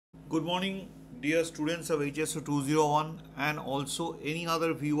Good morning, dear students of HSO 201 and also any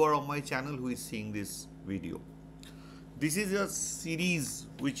other viewer of my channel who is seeing this video. This is a series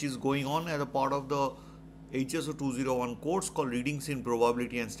which is going on as a part of the HSO 201 course called Readings in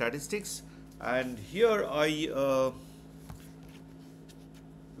Probability and Statistics, and here I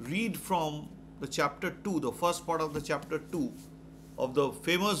read from the chapter 2, the first part of the chapter 2 of the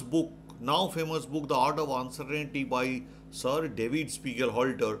famous book, now famous book, The Art of Uncertainty by Sir David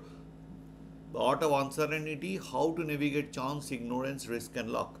Spiegelhalter. The Art of Uncertainty, How to Navigate Chance, Ignorance, Risk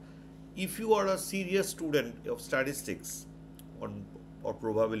and Luck. If you are a serious student of statistics or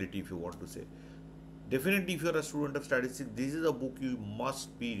probability, if you want to say, definitely if you are a student of statistics, this is a book you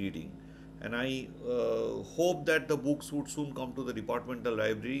must be reading. And I hope that the books would soon come to the departmental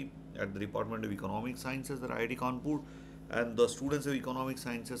library at the Department of Economic Sciences at IIT Kanpur, and the students of Economic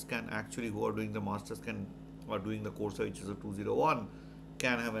Sciences can actually, who are doing the masters or doing the course of HSO 201,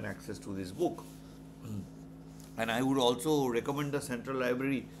 can have an access to this book. And I would also recommend the Central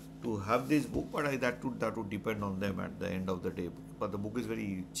Library to have this book, but that would depend on them at the end of the day. But the book is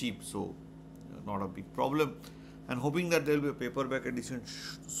very cheap, so not a big problem. And hoping that there will be a paperback edition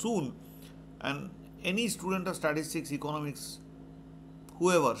soon. And any student of statistics, economics,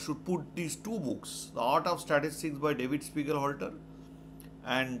 whoever should put these two books, The Art of Statistics by David Spiegelhalter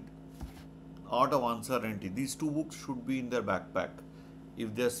and Art of Uncertainty. These two books should be in their backpack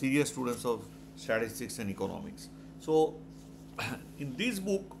if they are serious students of statistics and economics. So, in this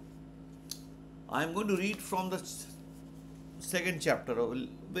book, I am going to read from the second chapter, a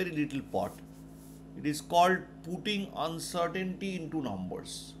very little part. It is called Putting Uncertainty into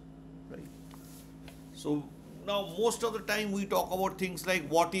Numbers. Right. So, now most of the time we talk about things like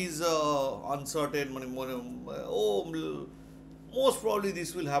what is uncertain, most probably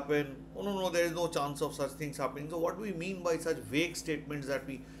this will happen. Oh no, there is no chance of such things happening. So what do we mean by such vague statements that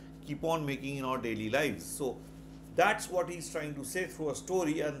we keep on making in our daily lives? So that's what he's trying to say through a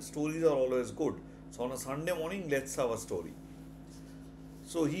story, and stories are always good. So on a Sunday morning, let's have a story.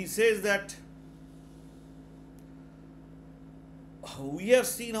 So he says that we have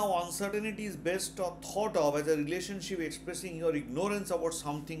seen how uncertainty is best thought of as a relationship expressing your ignorance about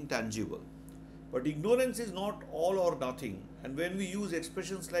something tangible. But ignorance is not all or nothing, and when we use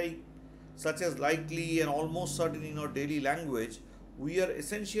expressions such as likely and almost certain in our daily language, we are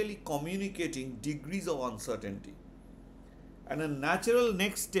essentially communicating degrees of uncertainty. And a natural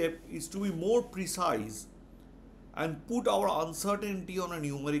next step is to be more precise and put our uncertainty on a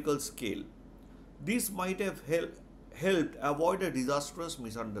numerical scale. This might have helped avoid a disastrous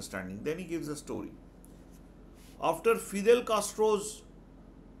misunderstanding. Then he gives a story. After Fidel Castro's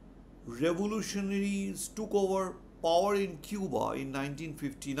revolutionaries took over power in Cuba in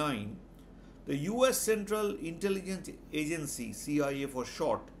 1959, the US Central Intelligence Agency, CIA for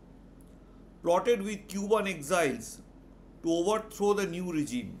short, plotted with Cuban exiles to overthrow the new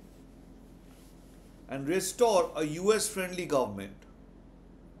regime and restore a US-friendly government.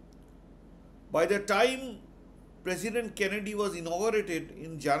 By the time President Kennedy was inaugurated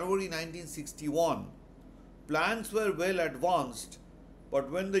in January 1961, plans were well advanced. But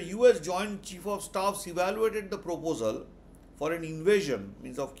when the US Joint Chief of Staffs evaluated the proposal for an invasion,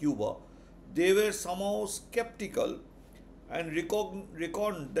 means of Cuba, they were somehow skeptical and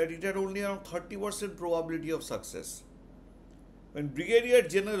reckoned that it had only around 30% probability of success. When Brigadier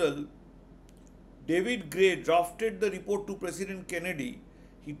General David Gray drafted the report to President Kennedy,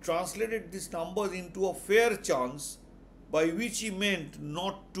 he translated these numbers into a fair chance, by which he meant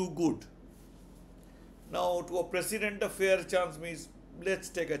not too good. Now, to a president, a fair chance means let's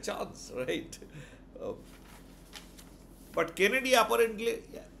take a chance, right? But Kennedy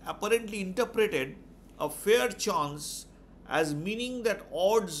apparently interpreted a fair chance as meaning that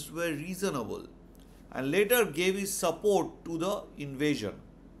odds were reasonable, and later gave his support to the invasion.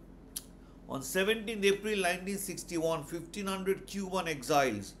 On 17 April 1961, 1,500 Cuban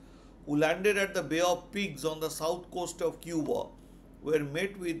exiles who landed at the Bay of Pigs on the south coast of Cuba were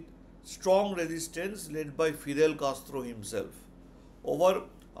met with strong resistance led by Fidel Castro himself. Over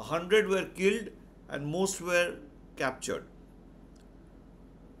 100 were killed and most were captured.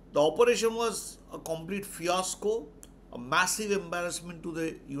 The operation was a complete fiasco, a massive embarrassment to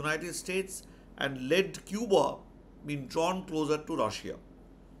the United States, and led Cuba being drawn closer to Russia.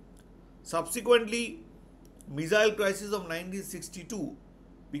 Subsequently, missile crisis of 1962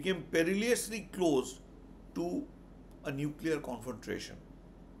 became perilously close to a nuclear confrontation.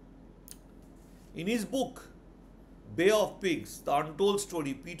 In his book, Bay of Pigs, The Untold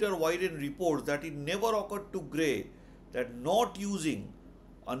Story, Peter Wyden reports that it never occurred to Gray that not using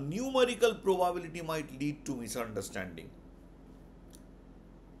a numerical probability might lead to misunderstanding.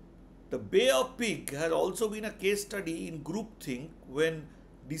 The Bay of Pig has also been a case study in groupthink when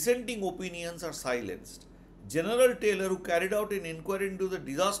dissenting opinions are silenced. General Taylor, who carried out an inquiry into the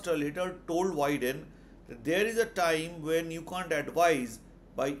disaster, later told Wyden that there is a time when you can't advise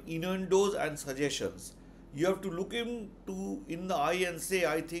by innuendos and suggestions. You have to look him in the eye and say,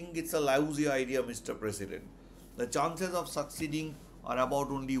 I think it's a lousy idea, Mr. President. The chances of succeeding are about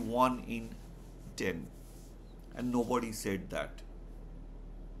only 1 in 10. And nobody said that.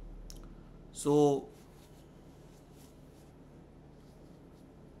 So,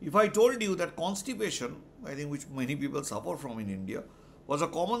 if I told you that constipation, I think which many people suffer from in India, was a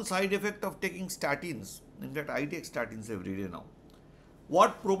common side effect of taking statins. In fact, I take statins every day now.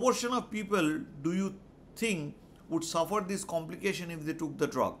 What proportion of people do you think would suffer this complication if they took the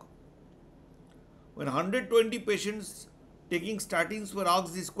drug? When 120 patients taking statins were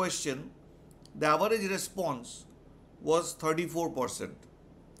asked this question, the average response was 34%.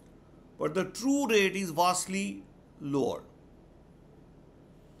 But the true rate is vastly lower,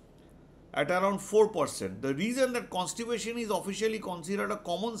 at around 4%. The reason that constipation is officially considered a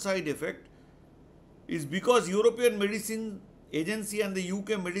common side effect is because European Medicine Agency and the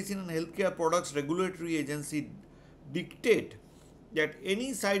UK Medicine and Healthcare Products Regulatory Agency dictate that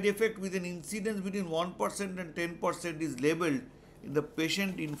any side effect with an incidence between 1% and 10% is labeled in the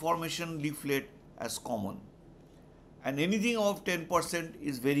patient information leaflet as common, and anything above 10%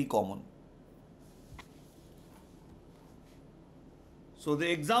 is very common. So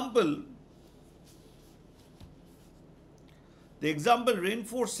the example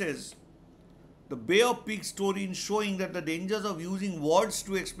reinforces the Bay of Pigs story in showing that the dangers of using words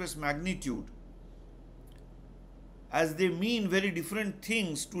to express magnitude, as they mean very different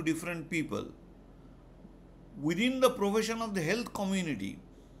things to different people. Within the profession of the health community,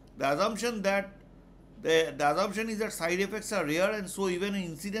 the assumption is that side effects are rare, and so even an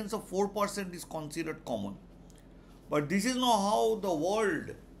incidence of 4% is considered common. But this is not how the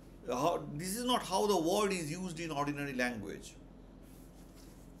word is used in ordinary language.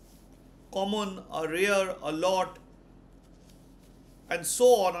 Common, a rare, a lot, and so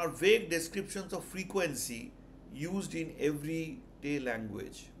on are vague descriptions of frequency used in everyday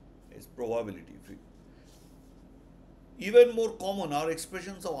language. It's probability. Even more common are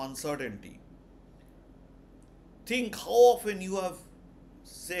expressions of uncertainty. Think how often you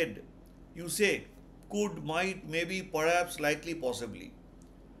say could, might, maybe, perhaps, likely, possibly.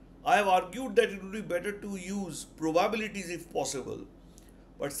 I have argued that it would be better to use probabilities if possible.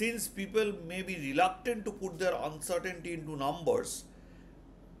 But since people may be reluctant to put their uncertainty into numbers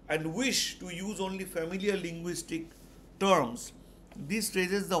and wish to use only familiar linguistic terms, this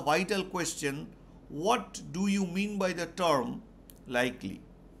raises the vital question, what do you mean by the term likely?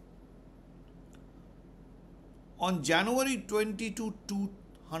 On January 22,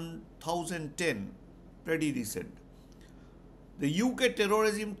 2010, pretty recent, the UK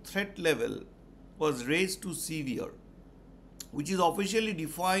terrorism threat level was raised to severe, which is officially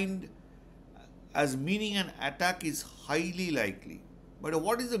defined as meaning an attack is highly likely. But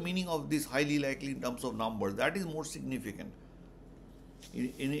what is the meaning of this highly likely in terms of numbers? That is more significant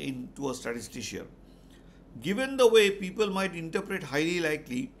to a statistician. Given the way people might interpret highly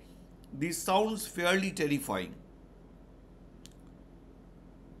likely, this sounds fairly terrifying.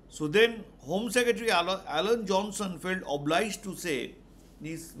 So then Home Secretary Alan Johnson felt obliged to say,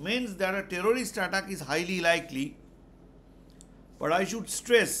 this means that a terrorist attack is highly likely, but I should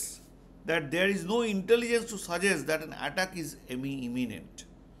stress that there is no intelligence to suggest that an attack is imminent.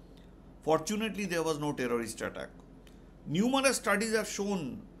 Fortunately, there was no terrorist attack. Numerous studies have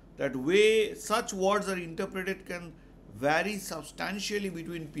shown that way such words are interpreted can vary substantially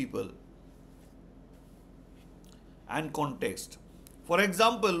between people and context. For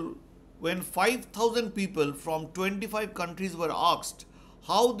example, when 5,000 people from 25 countries were asked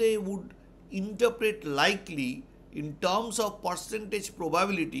how they would interpret likely in terms of percentage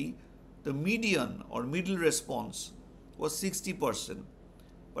probability, the median or middle response was 60%.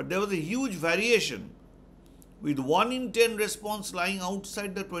 But there was a huge variation, with 1 in 10 response lying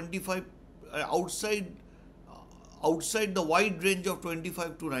outside the 25, outside the wide range of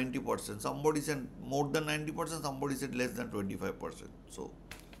 25 to 90%. Somebody said more than 90%, somebody said less than 25%. So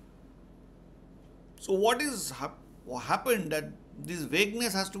what happened that this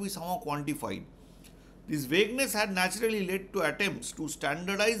vagueness has to be somehow quantified. This vagueness had naturally led to attempts to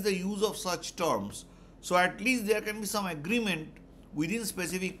standardize the use of such terms, so at least there can be some agreement within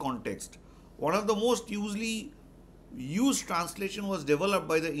specific context. One of the most usually used translation was developed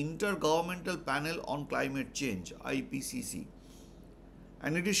by the Intergovernmental Panel on Climate Change, IPCC,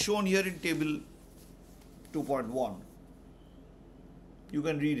 and it is shown here in table 2.1. You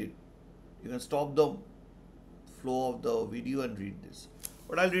can read it. You can stop the flow of the video and read this,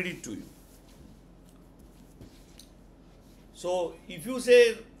 but I'll read it to you. So if you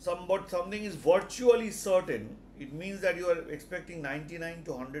say something is virtually certain, it means that you are expecting 99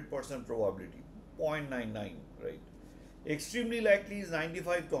 to 100% probability, 0.99, right? Extremely likely is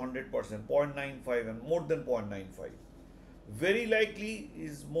 95 to 100%, 0.95 and more than 0.95. Very likely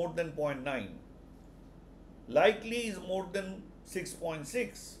is more than 0.9. Likely is more than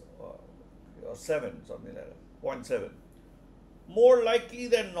 6.6 or 7, something like that, 0.7. More likely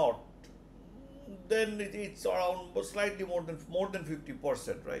than not, then it's around slightly more than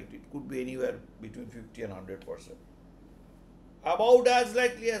 50%, right? It could be anywhere between 50 and 100%. About as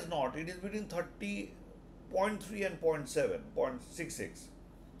likely as not, it is between 30, 0.3 and 0.7, 0.66.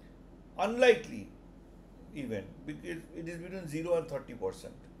 Unlikely event, because it is between 0 and 30%.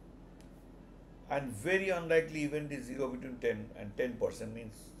 And very unlikely event is 0 between 10 and 10%,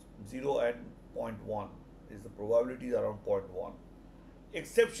 means 0 and 0.1 is the probability is around 0.1.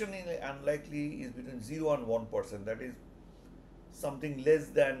 Exceptionally unlikely is between 0 and 1%, that is something less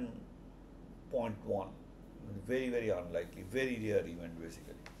than 0.1. Very, very unlikely, very rare event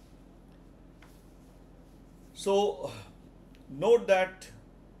basically. So note that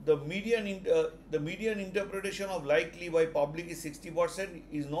the median interpretation of likely by public is 60%,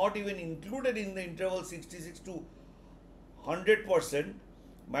 is not even included in the interval 66 to 100%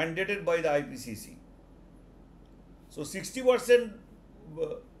 mandated by the IPCC. So 60%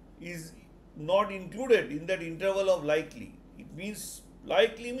 is not included in that interval of likely. It means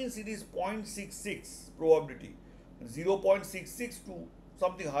likely means it is 0.66 probability, 0.66 to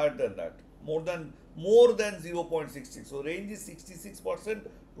something higher than that, more than 0.66. So range is 66% to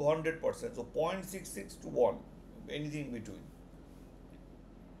 100%. So 0.66 to 1, anything between.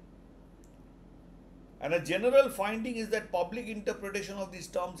 And a general finding is that public interpretation of these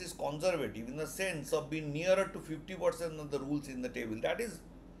terms is conservative in the sense of being nearer to 50% of the rules in the table. That is,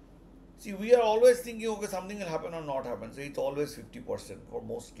 see, we are always thinking, okay, something will happen or not happen. So it's always 50% for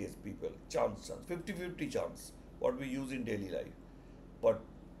most case people, chance, 50-50 chance, what we use in daily life. But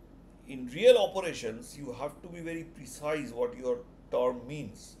in real operations, you have to be very precise what your term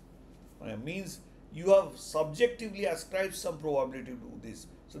means. It means you have subjectively ascribed some probability to this.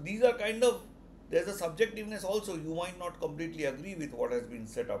 So these are kind of, there's a subjectiveness also. You might not completely agree with what has been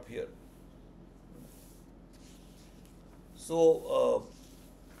set up here. So,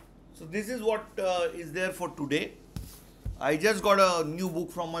 so this is what is there for today. I just got a new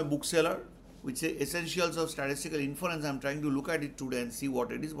book from my bookseller, which is Essentials of Statistical Inference. I'm trying to look at it today and see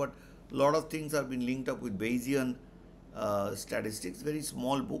what it is, but a lot of things have been linked up with Bayesian statistics. Very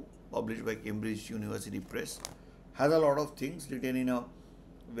small book published by Cambridge University Press. Has a lot of things written in a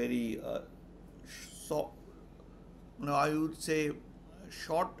very I would say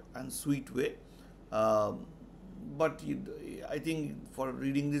short and sweet way. But I think for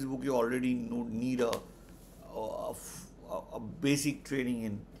reading this book, you already need a basic training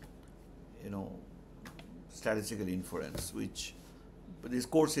in statistical inference, which this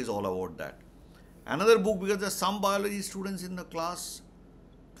course is all about that. Another book, because there are some biology students in the class,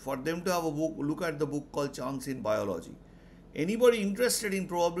 for them to have a book, look at the book called Chance in Biology. Anybody interested in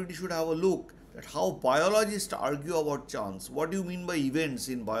probability should have a look at how biologists argue about chance. What do you mean by events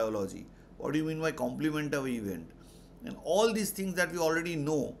in biology? What do you mean by complement of event? And all these things that we already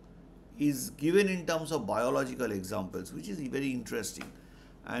know is given in terms of biological examples, which is very interesting.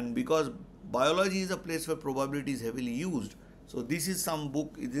 And because biology is a place where probability is heavily used, so this is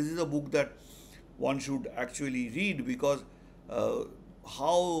a book that one should actually read, because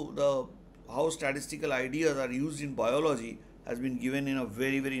how statistical ideas are used in biology has been given in a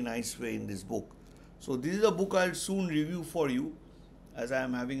very, very nice way in this book. So this is a book I'll soon review for you, as I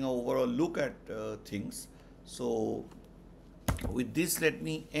am having an overall look at things. So with this, let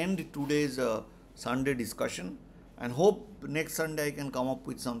me end today's Sunday discussion, and hope next Sunday I can come up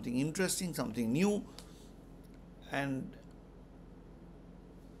with something interesting, something new. And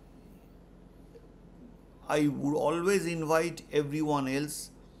I would always invite everyone else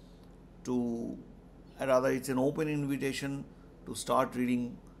to, rather it's an open invitation to start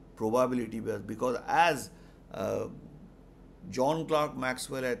reading probability, because as John Clerk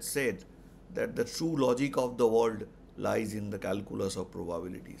Maxwell had said, that the true logic of the world lies in the calculus of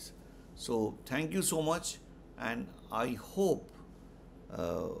probabilities. So thank you so much, and I hope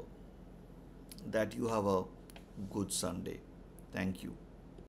that you have a good Sunday. Thank you.